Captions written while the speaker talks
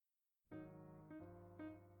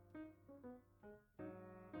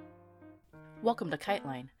Welcome to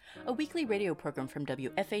KiteLine, a weekly radio program from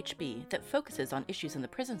WFHB that focuses on issues in the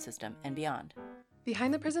prison system and beyond.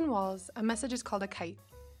 Behind the prison walls, a message is called a kite.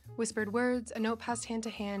 Whispered words, a note passed hand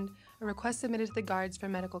to hand, a request submitted to the guards for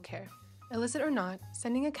medical care. Illicit or not,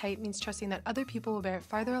 sending a kite means trusting that other people will bear it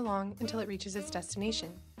farther along until it reaches its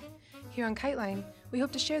destination. Here on KiteLine, we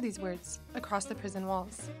hope to share these words across the prison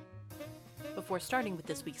walls. Before starting with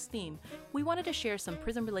this week's theme, we wanted to share some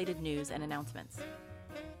prison-related news and announcements.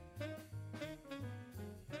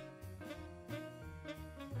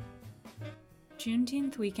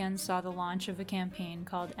 Juneteenth weekend saw the launch of a campaign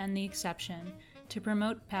called End the Exception to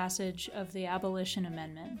promote passage of the Abolition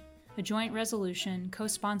Amendment, a joint resolution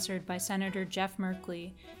co-sponsored by Senator Jeff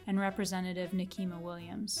Merkley and Representative Nikema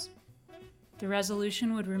Williams. The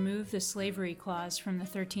resolution would remove the slavery clause from the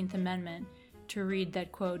 13th Amendment to read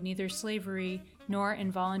that, quote, neither slavery nor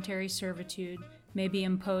involuntary servitude may be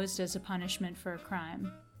imposed as a punishment for a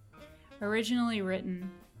crime. Originally written,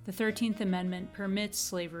 the 13th Amendment permits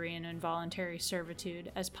slavery and involuntary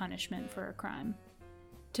servitude as punishment for a crime.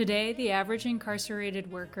 Today, the average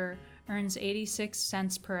incarcerated worker earns 86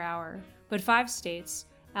 cents per hour, but 5 states,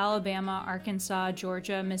 Alabama, Arkansas,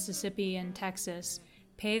 Georgia, Mississippi, and Texas,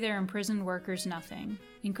 pay their imprisoned workers nothing.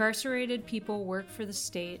 Incarcerated people work for the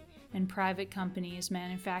state and private companies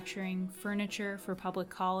manufacturing furniture for public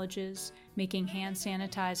colleges, making hand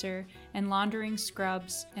sanitizer, and laundering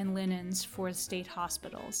scrubs and linens for state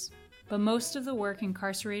hospitals. But most of the work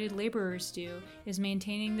incarcerated laborers do is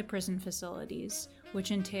maintaining the prison facilities,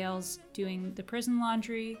 which entails doing the prison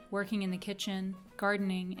laundry, working in the kitchen,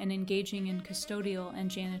 gardening, and engaging in custodial and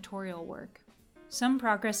janitorial work. Some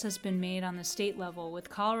progress has been made on the state level, with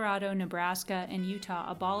Colorado, Nebraska, and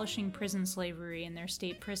Utah abolishing prison slavery in their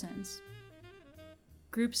state prisons.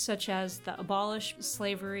 Groups such as the Abolish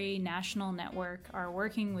Slavery National Network are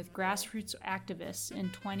working with grassroots activists in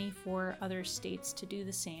 24 other states to do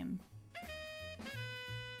the same.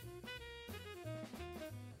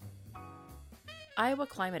 Iowa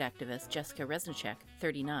climate activist Jessica Reznicek,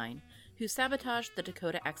 39, who sabotaged the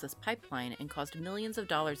Dakota Access Pipeline and caused millions of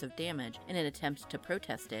dollars of damage in an attempt to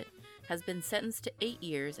protest it, has been sentenced to 8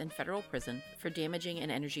 years in federal prison for damaging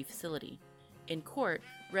an energy facility. In court,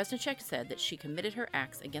 Reznicek said that she committed her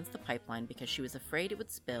acts against the pipeline because she was afraid it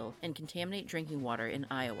would spill and contaminate drinking water in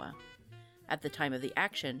Iowa. At the time of the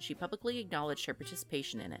action, she publicly acknowledged her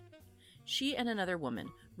participation in it. She and another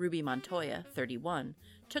woman, Ruby Montoya, 31,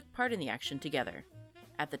 took part in the action together.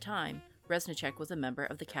 At the time, Reznicek was a member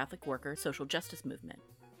of the Catholic Worker Social Justice Movement.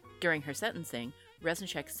 During her sentencing,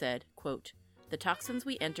 Reznicek said, quote, "The toxins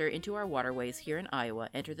we enter into our waterways here in Iowa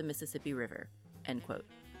enter the Mississippi River," end quote.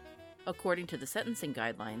 According to the sentencing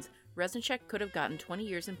guidelines, Reznicek could have gotten 20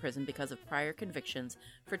 years in prison because of prior convictions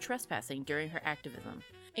for trespassing during her activism,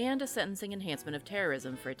 and a sentencing enhancement of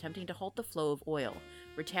terrorism for attempting to halt the flow of oil,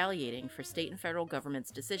 retaliating for state and federal government's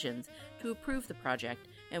decisions to approve the project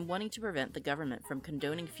and wanting to prevent the government from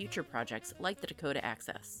condoning future projects like the Dakota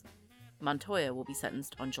Access. Montoya will be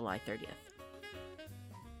sentenced on July 30th.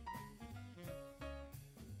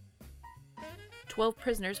 12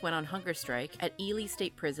 prisoners went on hunger strike at Ely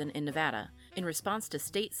State Prison in Nevada in response to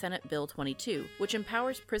State Senate Bill 22, which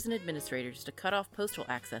empowers prison administrators to cut off postal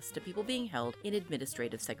access to people being held in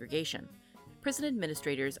administrative segregation. Prison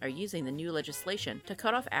administrators are using the new legislation to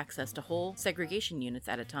cut off access to whole segregation units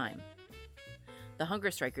at a time. The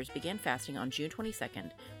hunger strikers began fasting on June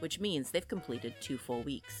 22nd, which means they've completed 2 full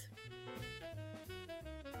weeks.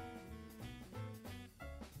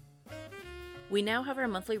 We now have our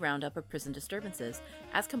monthly roundup of prison disturbances,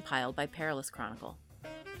 as compiled by Perilous Chronicle.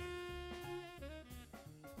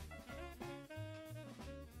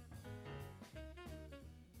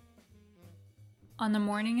 On the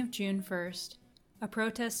morning of June 1st, a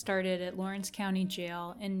protest started at Lawrence County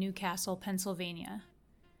Jail in Newcastle, Pennsylvania.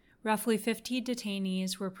 Roughly 50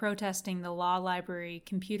 detainees were protesting the law library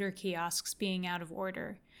computer kiosks being out of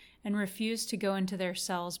order and refused to go into their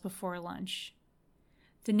cells before lunch.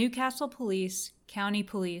 The Newcastle Police, County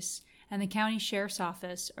Police, and the County Sheriff's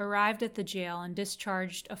Office arrived at the jail and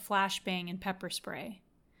discharged a flashbang and pepper spray.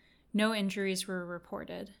 No injuries were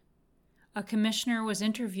reported. A commissioner was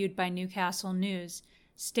interviewed by Newcastle News,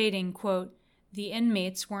 stating, quote, "The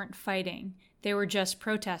inmates weren't fighting, they were just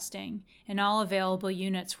protesting, and all available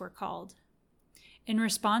units were called." In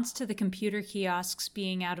response to the computer kiosks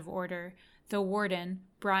being out of order, the warden,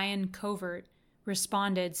 Brian Covert,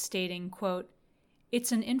 responded, stating, quote,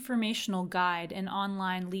 "It's an informational guide and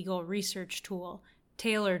online legal research tool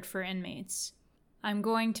tailored for inmates. I'm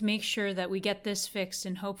going to make sure that we get this fixed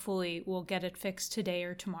and hopefully we'll get it fixed today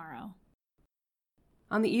or tomorrow."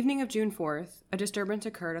 On the evening of June 4th, a disturbance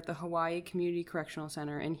occurred at the Hawaii Community Correctional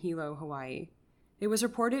Center in Hilo, Hawaii. It was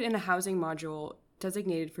reported in a housing module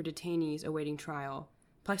designated for detainees awaiting trial.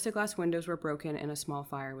 Plexiglass windows were broken and a small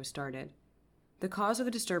fire was started. The cause of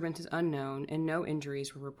the disturbance is unknown and no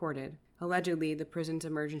injuries were reported. Allegedly, the prison's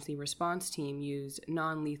emergency response team used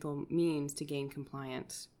non-lethal means to gain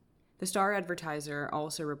compliance. The Star-Advertiser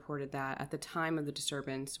also reported that at the time of the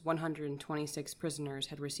disturbance, 126 prisoners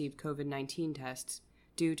had received COVID-19 tests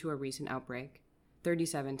due to a recent outbreak.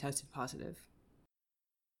 37 tested positive.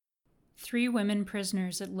 3 women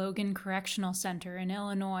prisoners at Logan Correctional Center in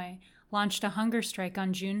Illinois launched a hunger strike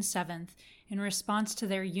on June 7th in response to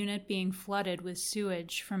their unit being flooded with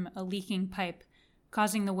sewage from a leaking pipe,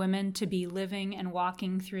 causing the women to be living and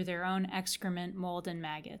walking through their own excrement, mold, and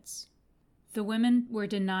maggots. The women were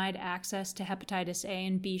denied access to hepatitis A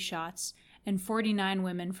and B shots, and 49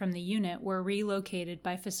 women from the unit were relocated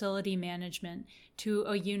by facility management to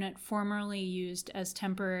a unit formerly used as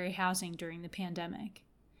temporary housing during the pandemic.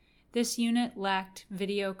 This unit lacked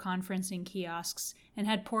video conferencing kiosks and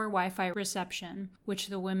had poor Wi-Fi reception, which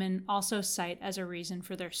the women also cite as a reason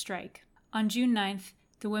for their strike. On June 9th,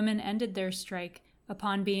 the women ended their strike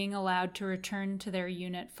upon being allowed to return to their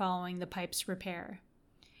unit following the pipe's repair.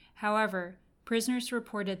 However, prisoners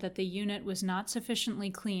reported that the unit was not sufficiently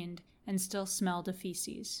cleaned and still smelled of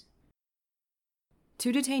feces.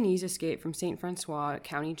 2 detainees escaped from St. Francois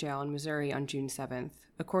County Jail in Missouri on June 7th.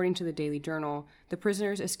 According to the Daily Journal, the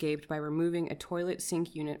prisoners escaped by removing a toilet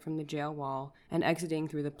sink unit from the jail wall and exiting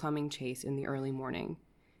through the plumbing chase in the early morning.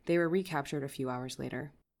 They were recaptured a few hours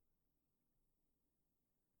later.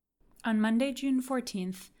 On Monday, June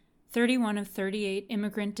 14th, 31 of 38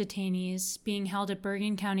 immigrant detainees being held at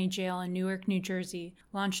Bergen County Jail in Newark, New Jersey,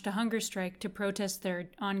 launched a hunger strike to protest their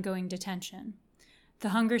ongoing detention. The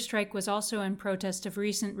hunger strike was also in protest of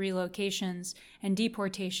recent relocations and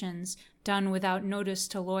deportations done without notice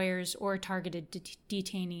to lawyers or targeted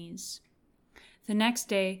detainees. The next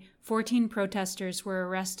day, 14 protesters were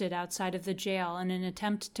arrested outside of the jail in an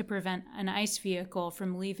attempt to prevent an ICE vehicle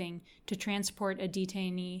from leaving to transport a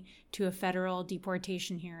detainee to a federal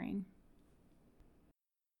deportation hearing.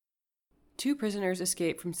 2 prisoners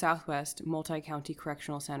escaped from Southwest Multi-County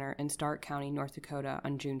Correctional Center in Stark County, North Dakota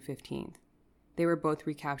on June 15th. They were both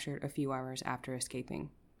recaptured a few hours after escaping.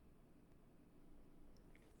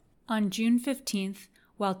 On June 15th,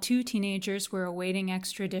 while 2 teenagers were awaiting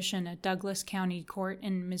extradition at Douglas County Court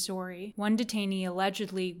in Missouri, one detainee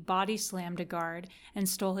allegedly body-slammed a guard and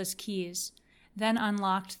stole his keys, then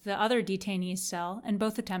unlocked the other detainee's cell and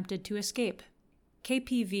both attempted to escape.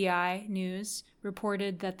 KPVI News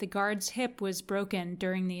reported that the guard's hip was broken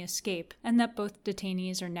during the escape and that both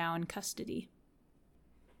detainees are now in custody.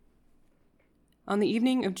 On the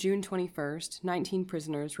evening of June 21st, 19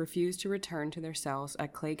 prisoners refused to return to their cells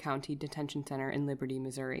at Clay County Detention Center in Liberty,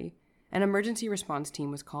 Missouri. An emergency response team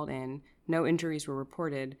was called in, no injuries were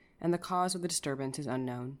reported, and the cause of the disturbance is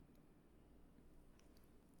unknown.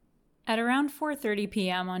 At around 4:30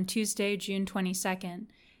 p.m. on Tuesday, June 22nd,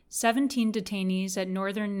 17 detainees at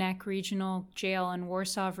Northern Neck Regional Jail in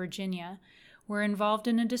Warsaw, Virginia, were involved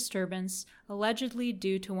in a disturbance allegedly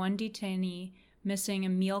due to one detainee missing a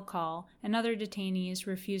meal call and other detainees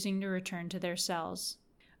refusing to return to their cells.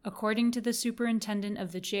 According to the superintendent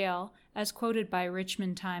of the jail, as quoted by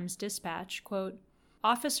Richmond Times-Dispatch, quote,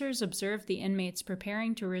 "Officers observed the inmates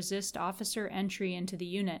preparing to resist officer entry into the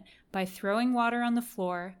unit by throwing water on the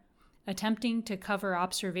floor, attempting to cover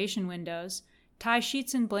observation windows, tie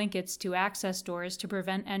sheets and blankets to access doors to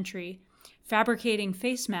prevent entry, fabricating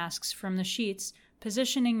face masks from the sheets,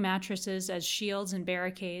 positioning mattresses as shields and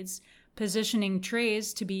barricades, positioning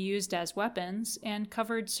trays to be used as weapons, and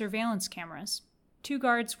covered surveillance cameras. 2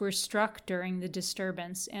 guards were struck during the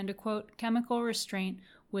disturbance, and a, quote, chemical restraint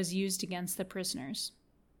was used against the prisoners."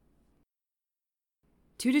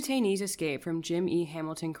 2 detainees escaped from Jim E.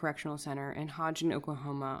 Hamilton Correctional Center in Hodgen,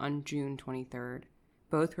 Oklahoma on June 23rd.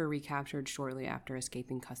 Both were recaptured shortly after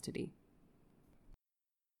escaping custody.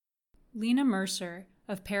 Lena Mercer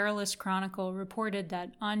of Perilous Chronicle reported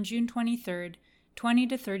that on June 23rd, 20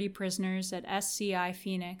 to 30 prisoners at SCI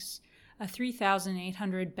Phoenix, a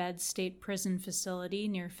 3,800-bed state prison facility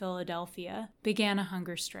near Philadelphia, began a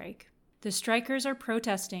hunger strike. The strikers are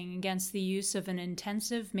protesting against the use of an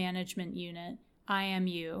intensive management unit,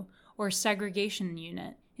 IMU, or segregation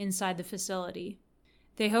unit, inside the facility.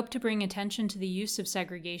 They hope to bring attention to the use of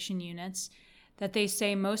segregation units that they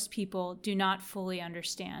say most people do not fully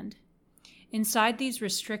understand. Inside these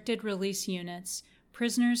restricted release units,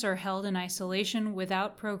 prisoners are held in isolation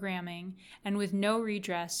without programming and with no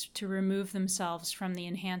redress to remove themselves from the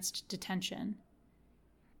enhanced detention.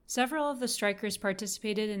 Several of the strikers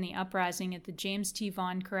participated in the uprising at the James T.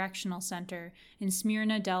 Vaughn Correctional Center in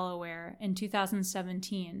Smyrna, Delaware in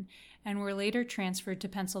 2017 and were later transferred to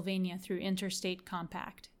Pennsylvania through interstate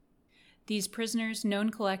compact. These prisoners, known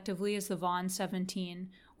collectively as the Vaughn 17,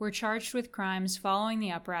 were charged with crimes following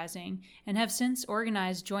the uprising and have since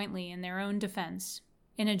organized jointly in their own defense.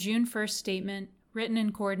 In a June 1st statement, written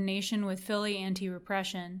in coordination with Philly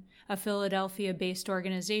Anti-Repression, a Philadelphia-based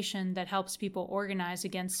organization that helps people organize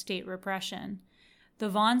against state repression, the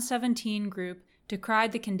Vaughn 17 group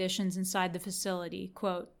decried the conditions inside the facility.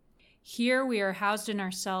 Quote, "Here we are housed in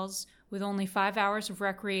our cells with only 5 hours of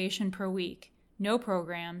recreation per week, no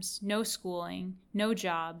programs, no schooling, no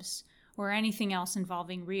jobs, or anything else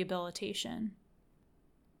involving rehabilitation."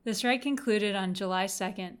 The strike concluded on July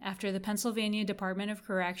 2nd after the Pennsylvania Department of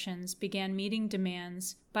Corrections began meeting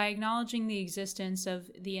demands by acknowledging the existence of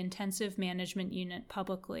the Intensive Management Unit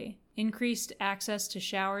publicly, increased access to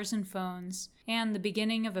showers and phones, and the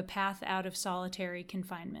beginning of a path out of solitary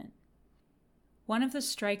confinement. One of the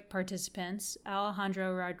strike participants,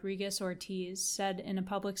 Alejandro Rodriguez Ortiz, said in a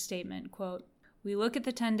public statement, quote, "We look at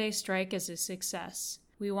the 10-day strike as a success.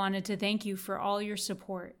 We wanted to thank you for all your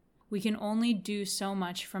support. We can only do so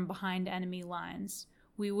much from behind enemy lines.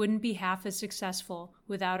 We wouldn't be half as successful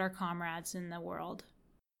without our comrades in the world."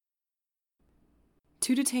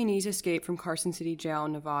 2 detainees escaped from Carson City Jail,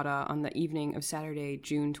 Nevada on the evening of Saturday,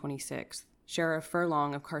 June 26th. Sheriff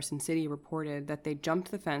Furlong of Carson City reported that they jumped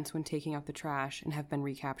the fence when taking out the trash and have been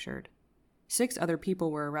recaptured. 6 other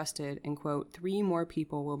people were arrested and, quote, 3 more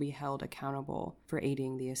people will be held accountable for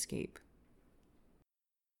aiding the escape.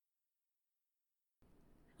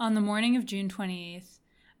 On the morning of June 28th,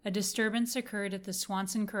 a disturbance occurred at the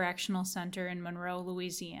Swanson Correctional Center in Monroe,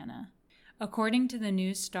 Louisiana. According to the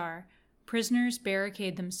News Star, prisoners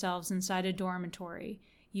barricade themselves inside a dormitory,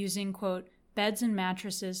 using, quote, "beds and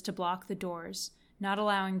mattresses to block the doors, not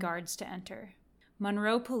allowing guards to enter."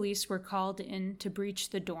 Monroe police were called in to breach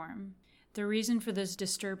the dorm. The reason for this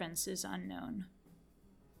disturbance is unknown.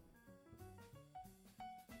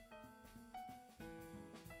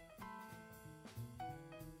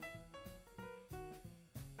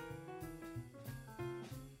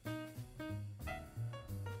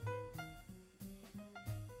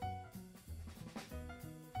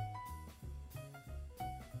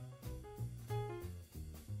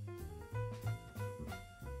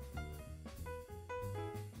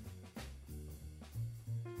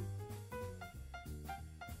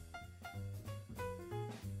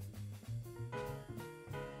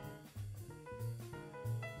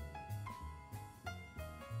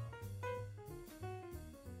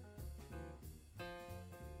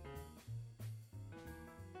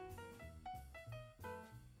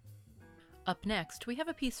 Up next, we have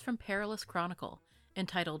a piece from Perilous Chronicle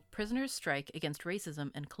entitled Prisoners Strike Against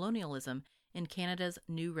Racism and Colonialism in Canada's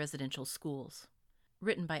New Residential Schools,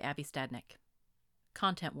 written by Abby Stadnick.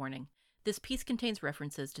 Content warning. This piece contains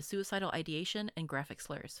references to suicidal ideation and graphic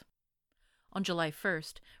slurs. On July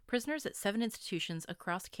 1st, prisoners at 7 institutions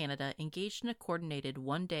across Canada engaged in a coordinated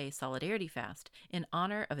one-day solidarity fast in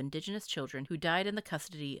honor of Indigenous children who died in the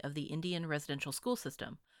custody of the Indian residential school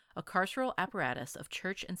system, a carceral apparatus of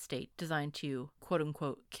church and state designed to,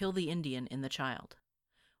 quote-unquote, kill the Indian in the child.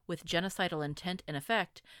 With genocidal intent and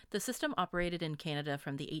effect, the system operated in Canada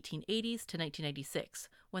from the 1880s to 1996,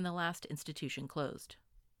 when the last institution closed.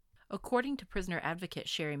 According to prisoner advocate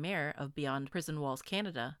Sherry Mayer of Beyond Prison Walls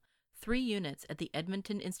Canada, 3 units at the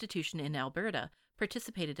Edmonton Institution in Alberta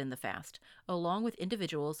participated in the fast, along with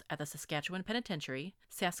individuals at the Saskatchewan Penitentiary,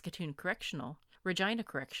 Saskatoon Correctional, Regina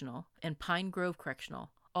Correctional, and Pine Grove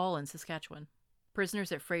Correctional, all in Saskatchewan. Prisoners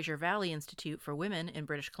at Fraser Valley Institute for Women in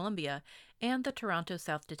British Columbia and the Toronto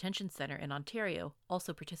South Detention Centre in Ontario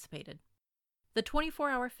also participated. The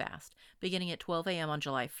 24-hour fast, beginning at 12 a.m. on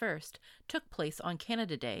July 1st, took place on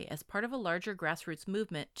Canada Day as part of a larger grassroots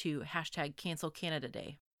movement to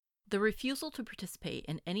 #CancelCanadaDay. The refusal to participate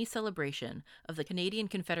in any celebration of the Canadian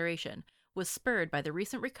Confederation was spurred by the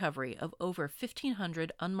recent recovery of over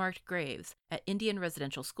 1,500 unmarked graves at Indian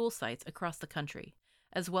residential school sites across the country,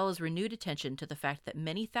 as well as renewed attention to the fact that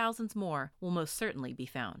many thousands more will most certainly be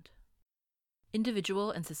found.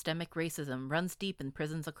 Individual and systemic racism runs deep in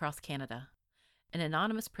prisons across Canada. An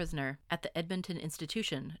anonymous prisoner at the Edmonton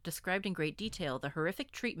Institution described in great detail the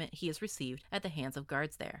horrific treatment he has received at the hands of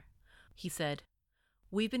guards there. He said,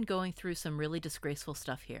 "We've been going through some really disgraceful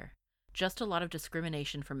stuff here. Just a lot of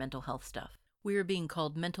discrimination for mental health stuff. We were being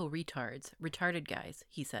called mental retards, retarded guys,"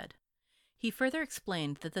 he said. He further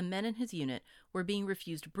explained that the men in his unit were being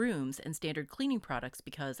refused brooms and standard cleaning products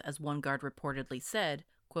because, as one guard reportedly said,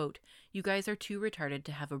 quote, "You guys are too retarded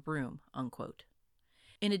to have a broom," unquote.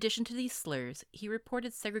 In addition to these slurs, he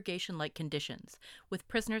reported segregation-like conditions, with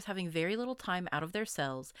prisoners having very little time out of their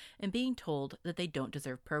cells and being told that they don't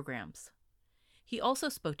deserve programs. He also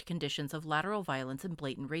spoke to conditions of lateral violence and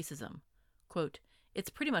blatant racism. Quote,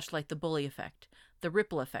 "It's pretty much like the bully effect, the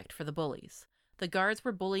ripple effect for the bullies. The guards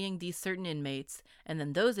were bullying these certain inmates, and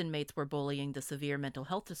then those inmates were bullying the severe mental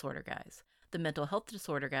health disorder guys. The mental health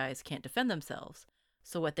disorder guys can't defend themselves,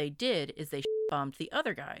 so what they did is they bombed the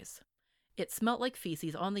other guys. It smelt like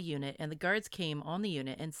feces on the unit, and the guards came on the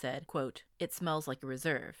unit and said, quote, 'It smells like a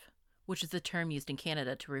reserve,' which is a term used in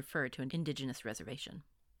Canada to refer to an Indigenous reservation."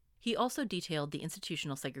 He also detailed the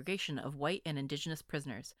institutional segregation of white and Indigenous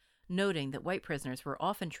prisoners, noting that white prisoners were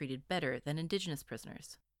often treated better than Indigenous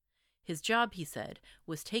prisoners. His job, he said,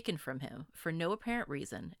 was taken from him for no apparent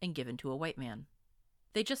reason and given to a white man.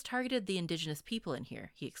 "They just targeted the Indigenous people in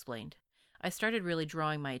here," he explained. "I started really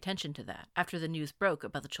drawing my attention to that after the news broke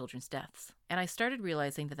about the children's deaths. And I started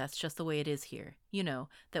realizing that that's just the way it is here. You know,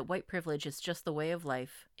 that white privilege is just the way of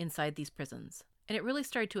life inside these prisons. And it really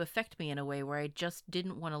started to affect me in a way where I just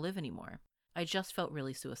didn't want to live anymore. I just felt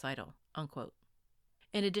really suicidal." Unquote.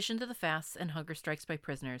 In addition to the fasts and hunger strikes by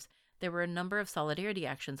prisoners, there were a number of solidarity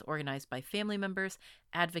actions organized by family members,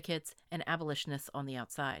 advocates, and abolitionists on the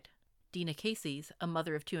outside. Dina Casey's, a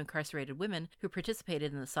mother of 2 incarcerated women who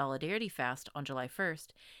participated in the Solidarity Fast on July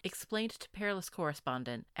 1st, explained to Perilous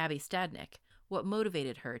correspondent Abby Stadnick what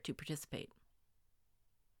motivated her to participate.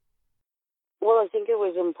 Well, I think it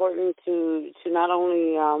was important to not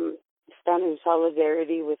only stand in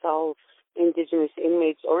solidarity with all Indigenous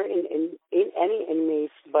inmates or in any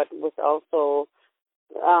inmates, but with also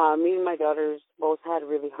me and my daughters both had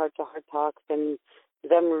really heart-to-heart talks, and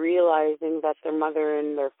them realizing that their mother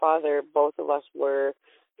and their father, both of us, were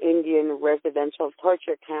Indian residential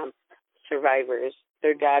torture camp survivors.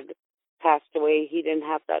 Their dad passed away. He didn't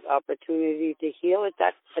have that opportunity to heal at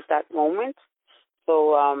that moment.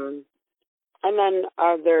 So, and then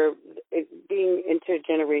there being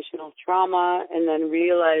intergenerational trauma, and then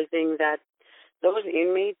realizing that those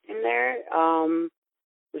inmates in there,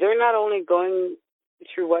 they're not only going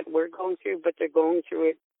through what we're going through, but they're going through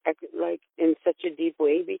it like in such a deep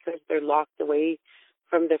way because they're locked away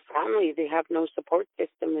from their family. They have no support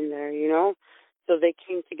system in there, you know. So they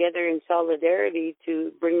came together in solidarity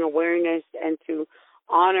to bring awareness and to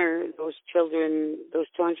honor those children, those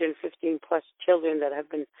 215 plus children that have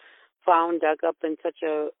been found dug up in such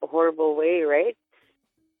a horrible way, right?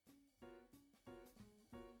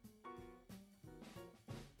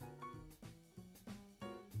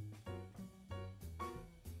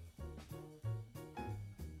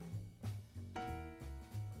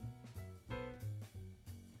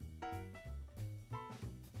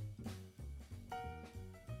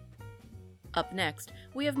 Up next,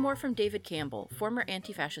 we have more from David Campbell, former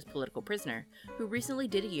anti-fascist political prisoner, who recently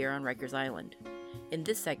did a year on Rikers Island. In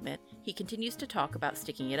this segment, he continues to talk about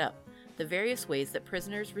sticking it up, the various ways that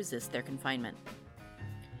prisoners resist their confinement.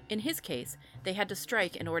 In his case, they had to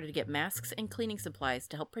strike in order to get masks and cleaning supplies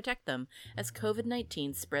to help protect them as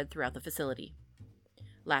COVID-19 spread throughout the facility.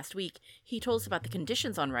 Last week, he told us about the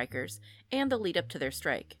conditions on Rikers and the lead up to their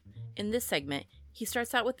strike. In this segment, he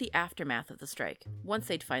starts out with the aftermath of the strike, once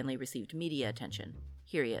they'd finally received media attention.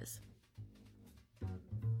 Here he is.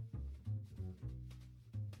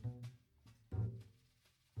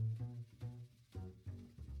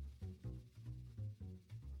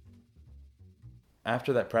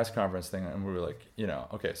 After that press conference thing, and we were like, you know,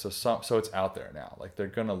 okay, so it's out there now. Like, they're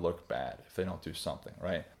gonna look bad if they don't do something,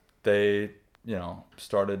 right? They, you know,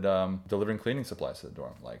 started delivering cleaning supplies to the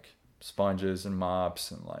dorm, like sponges and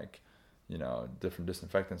mops and like, you know, different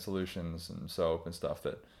disinfectant solutions and soap and stuff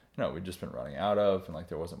that, you know, we'd just been running out of, and like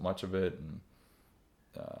there wasn't much of it. And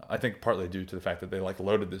I think partly due to the fact that they like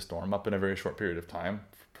loaded this dorm up in a very short period of time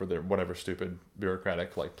for their whatever stupid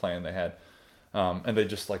bureaucratic like plan they had. And they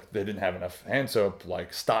just like, they didn't have enough hand soap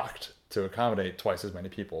like stocked to accommodate twice as many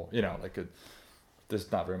people, you know, like there's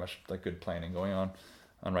not very much like good planning going on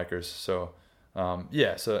Rikers. So,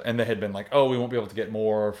 yeah. So, and they had been like, oh, we won't be able to get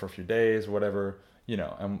more for a few days or whatever, you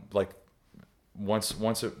know, and like once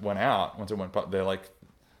it went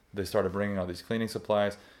they started bringing all these cleaning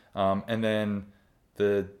supplies. And then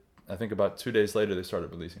I think about 2 days later, they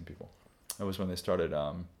started releasing people. That was when they started,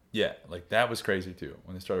 like that was crazy too,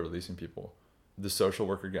 when they started releasing people. The social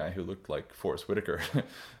worker guy who looked like Forrest Whitaker,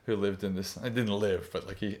 who lived in this, I didn't live, but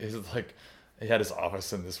like he had his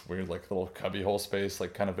office in this weird like little cubbyhole space,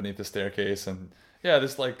 like kind of beneath the staircase. And yeah,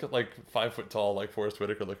 this like 5 foot tall, like Forrest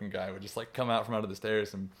Whitaker looking guy would just like come out from out of the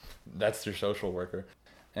stairs, and that's your social worker.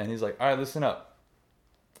 And he's like, all right, listen up.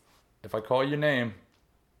 If I call your name,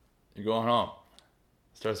 you're going home.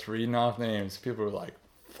 Starts reading off names. People were like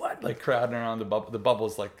what? Like crowding around the bubble. The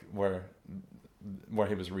bubble's like where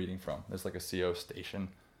he was reading from. There's like a CO station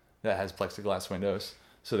that has plexiglass windows.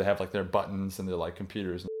 So they have like their buttons and their like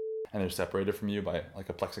computers, and they're separated from you by like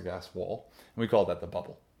a plexiglass wall. And we call that the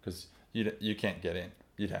bubble because you can't get in.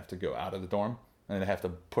 You'd have to go out of the dorm, and they have to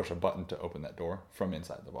push a button to open that door from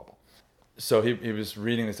inside the bubble. So he was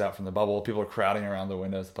reading this out from the bubble. People are crowding around the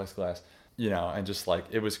windows, the plexiglass, and just like,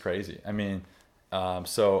 it was crazy. I mean,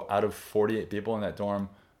 so out of 48 people in that dorm,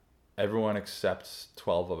 everyone except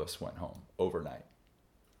 12 of us went home overnight,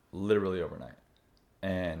 literally overnight.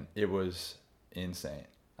 And it was insane.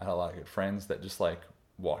 I had a lot of good friends that just like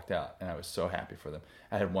walked out, and I was so happy for them.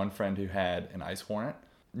 I had one friend who had an ICE warrant.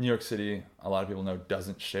 New York City, a lot of people know,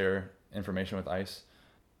 doesn't share information with ICE.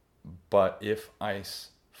 But if ICE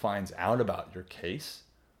finds out about your case,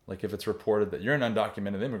 like if it's reported that you're an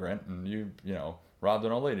undocumented immigrant and you robbed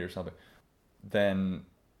an old lady or something, then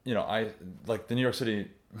like the New York City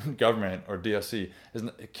government or DOC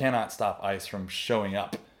cannot stop ICE from showing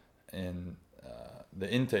up in the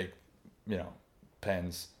intake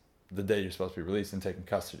pens the day you're supposed to be released and taking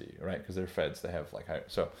custody, right? Because they're feds, they have like higher,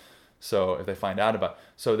 so if they find out about,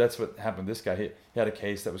 so that's what happened to this guy. He had a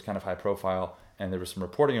case that was kind of high profile, and there was some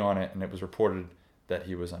reporting on it, and it was reported that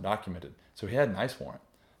he was undocumented. So he had an ICE warrant.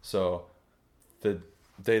 So the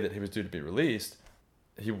day that he was due to be released,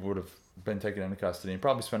 he would have been taken into custody and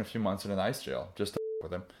probably spent a few months in an ICE jail just to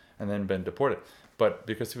with him, and then been deported. But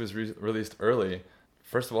because he was released early,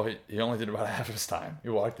 first of all, he only did about half his time. He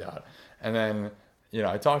walked out. And then,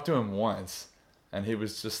 I talked to him once, and he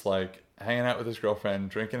was just like hanging out with his girlfriend,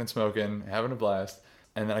 drinking and smoking, having a blast.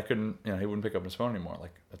 And then I couldn't, he wouldn't pick up his phone anymore.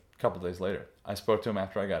 Like a couple of days later, I spoke to him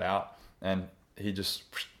after I got out, and he just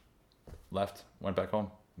left, went back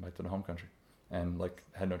home, back to the home country, and like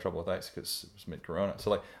had no trouble with ICE because it was mid-corona. So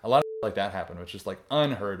like a lot of like that happened, which is like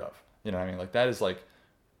unheard of. You know what I mean? Like that is like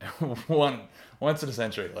once in a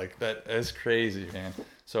century. Like that is crazy, man.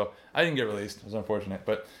 So I didn't get released. It was unfortunate,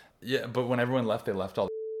 but yeah. But when everyone left, they left all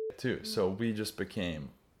the too. So we just became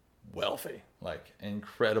wealthy, like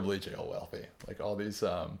incredibly jail wealthy. Like all these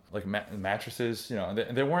like mattresses,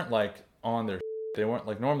 and they weren't like on their. They weren't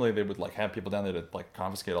like, normally they would like have people down there to like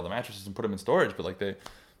confiscate all the mattresses and put them in storage, but like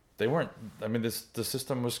they weren't. I mean, the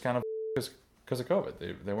system was kind of because of COVID.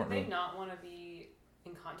 They weren't. Did really they not want to be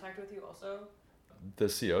in contact with you also? The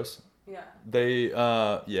COs. Yeah.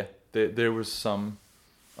 There was some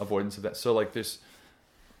avoidance of that. So like there's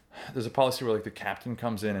a policy where like the captain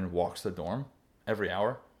comes in and walks the dorm every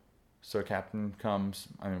hour. So a captain comes,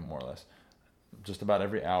 more or less, just about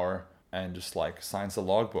every hour, and just like signs the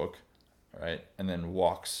logbook, right, and then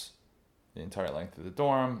walks the entire length of the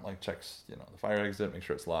dorm, like checks the fire exit, make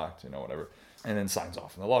sure it's locked, whatever, and then signs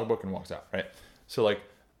off in the logbook and walks out, right? So like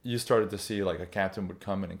you started to see like a captain would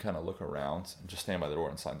come in and kind of look around and just stand by the door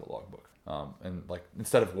and sign the logbook. And like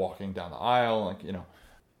instead of walking down the aisle, like,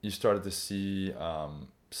 you started to see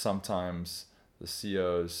sometimes the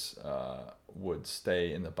COs would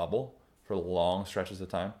stay in the bubble for long stretches of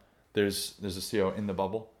time. There's a CO in the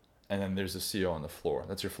bubble, and then there's a CO on the floor.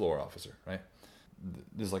 That's your floor officer, right?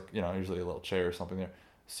 There's like, usually a little chair or something there.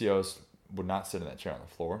 COs would not sit in that chair on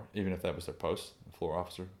the floor, even if that was their post, the floor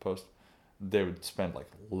officer post. They would spend like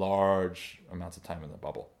large amounts of time in the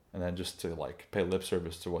bubble, and then just to like pay lip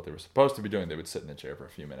service to what they were supposed to be doing, they would sit in the chair for a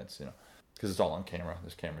few minutes, because it's all on camera.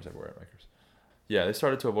 There's cameras everywhere at Rikers. Yeah, they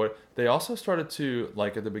started to avoid. They also started to,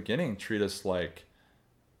 like at the beginning, treat us like,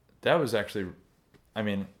 that was actually,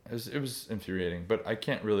 it was infuriating, but I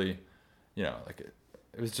can't really, like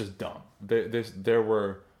it was just dumb. There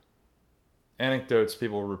were anecdotes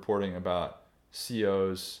people were reporting about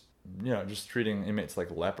COs, just treating inmates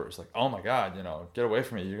like lepers, like, oh my God, get away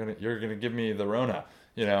from me. You're gonna give me the Rona,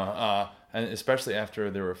 and especially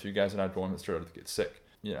after there were a few guys in our dorm that started to get sick,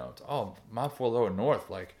 oh, Mount Forlow and North,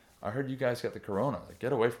 like, I heard you guys got the corona, like,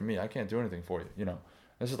 get away from me. I can't do anything for you.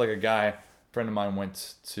 This is like a friend of mine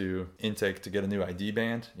went to intake to get a new ID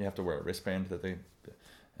band. You have to wear a wristband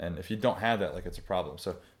and if you don't have that, like, it's a problem.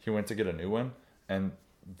 So he went to get a new one, and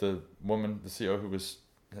the woman, the CO who was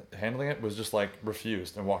handling it, was just like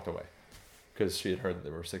refused and walked away because she had heard that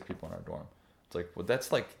there were sick people in our dorm. It's like, well,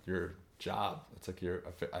 that's like your job. It's like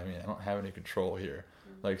I don't have any control here.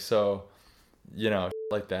 Mm-hmm. Like, so,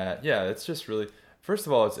 like that. Yeah, it's just really, first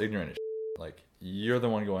of all, it's ignorant as shit. Like, you're the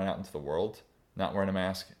one going out into the world, not wearing a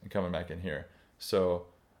mask and coming back in here. So,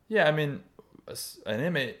 yeah, an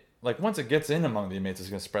inmate, like, once it gets in among the inmates, it's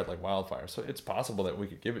going to spread like wildfire. So it's possible that we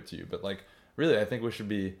could give it to you. But, like, really, I think we should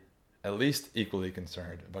be at least equally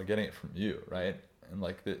concerned about getting it from you, right? And,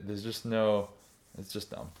 like, there's just no, it's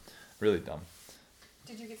just dumb. Really dumb.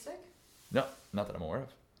 Did you get sick? No, not that I'm aware of.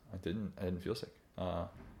 I didn't feel sick.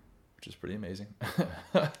 which is pretty amazing.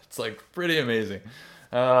 It's like pretty amazing.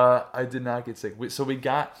 I did not get sick. So we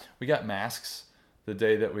got masks the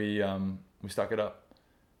day that we stuck it up,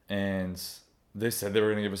 and they said they were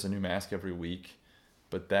gonna give us a new mask every week.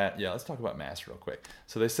 But let's talk about masks real quick.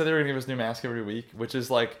 So they said they were gonna give us a new mask every week, which is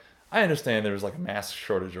like, I understand there was like a mask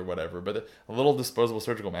shortage or whatever, but a little disposable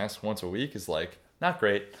surgical mask once a week is like not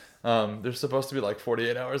great. They're supposed to be like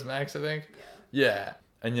 48 hours max, I think. Yeah.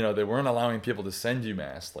 And, they weren't allowing people to send you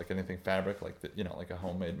masks, like anything fabric, like, like a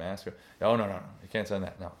homemade mask. Oh, no. You can't send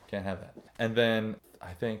that. No, can't have that. And then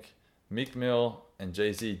I think Meek Mill and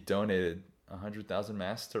Jay-Z donated 100,000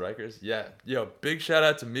 masks to Rikers. Yeah. Big shout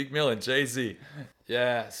out to Meek Mill and Jay-Z.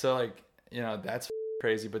 Yeah. So, like, that's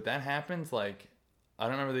crazy. But that happened, like, I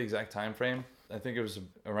don't remember the exact time frame. I think it was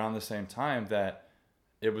around the same time that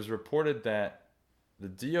it was reported that the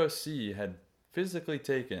DOC had physically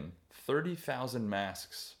taken 30,000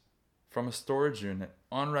 masks from a storage unit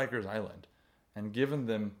on Rikers Island and given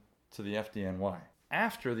them to the FDNY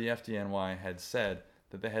after the FDNY had said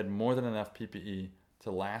that they had more than enough PPE to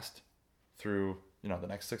last through, the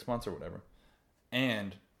next 6 months or whatever.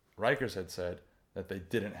 And Rikers had said that they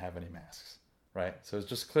didn't have any masks, right? So it's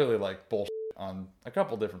just clearly like bullshit on a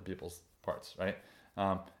couple different people's parts, right?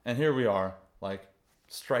 And here we are, like,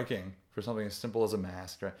 striking for something as simple as a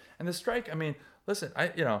mask, right? And the strike, I mean, listen,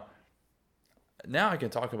 now I can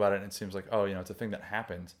talk about it and it seems like, it's a thing that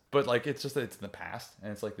happened. But, like, it's just that it's in the past,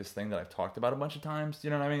 and it's like this thing that I've talked about a bunch of times, you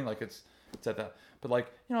know what I mean? Like, it's at that, but,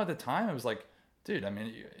 like, at the time it was like, dude, I mean,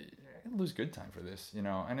 you lose good time for this,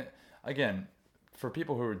 And again, for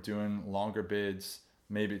people who are doing longer bids,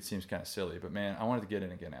 maybe it seems kind of silly, but man, I wanted to get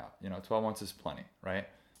in and get out. 12 months is plenty, right?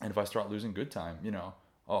 And if I start losing good time,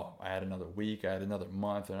 I add another week, I add another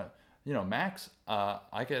month, and max,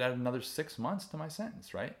 I could add another 6 months to my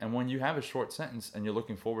sentence, right? And when you have a short sentence and you're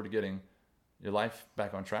looking forward to getting your life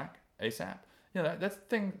back on track ASAP, that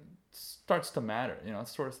thing starts to matter.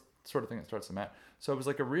 It's sort of thing that starts to matter. So it was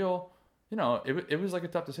like a real, it was like a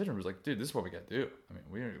tough decision. It was like, dude, this is what we got to do. I mean,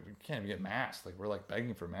 we can't even get masks. Like, we're like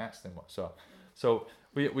begging for masks anymore. So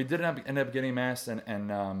we did end up getting masks,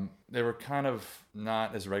 and they were kind of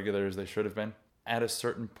not as regular as they should have been. At a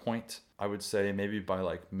certain point, I would say maybe by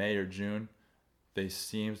like May or June, they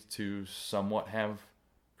seemed to somewhat have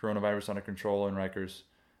coronavirus under control in Rikers,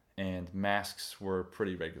 and masks were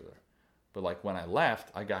pretty regular. But like when I left,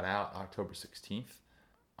 I got out October 16th,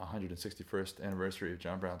 161st anniversary of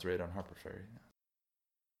John Brown's raid on Harper Ferry.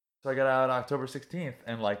 So I got out October 16th,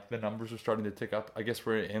 and like the numbers were starting to tick up. I guess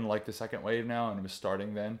we're in like the second wave now, and it was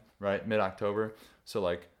starting then, right, mid-October. So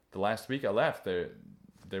like the last week I left,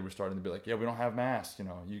 they were starting to be like, yeah, we don't have masks.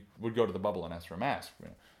 You would go to the bubble and ask for a mask.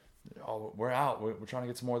 Oh, we're out. We're trying to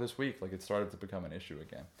get some more this week. Like, it started to become an issue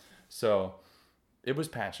again. So it was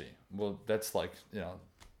patchy. Well, that's like,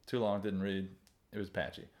 too long, didn't read. It was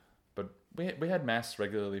patchy. But we had masks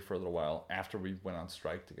regularly for a little while after we went on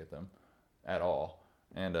strike to get them at all.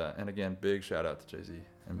 And again, big shout out to Jay-Z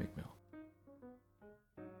and Meek Mill.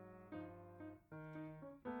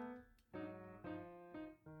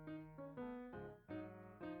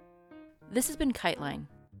 This has been KiteLine.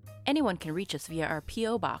 Anyone can reach us via our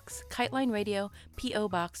P.O. Box, KiteLine Radio, P.O.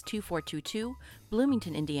 Box 2422,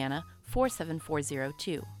 Bloomington, Indiana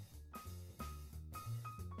 47402.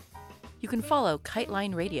 You can follow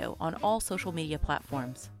KiteLine Radio on all social media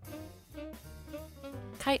platforms.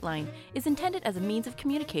 KiteLine is intended as a means of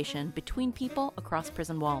communication between people across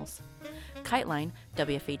prison walls. KiteLine,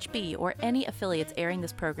 WFHB, or any affiliates airing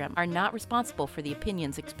this program are not responsible for the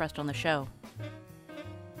opinions expressed on the show.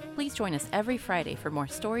 Please join us every Friday for more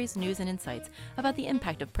stories, news, and insights about the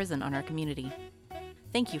impact of prison on our community.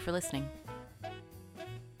 Thank you for listening.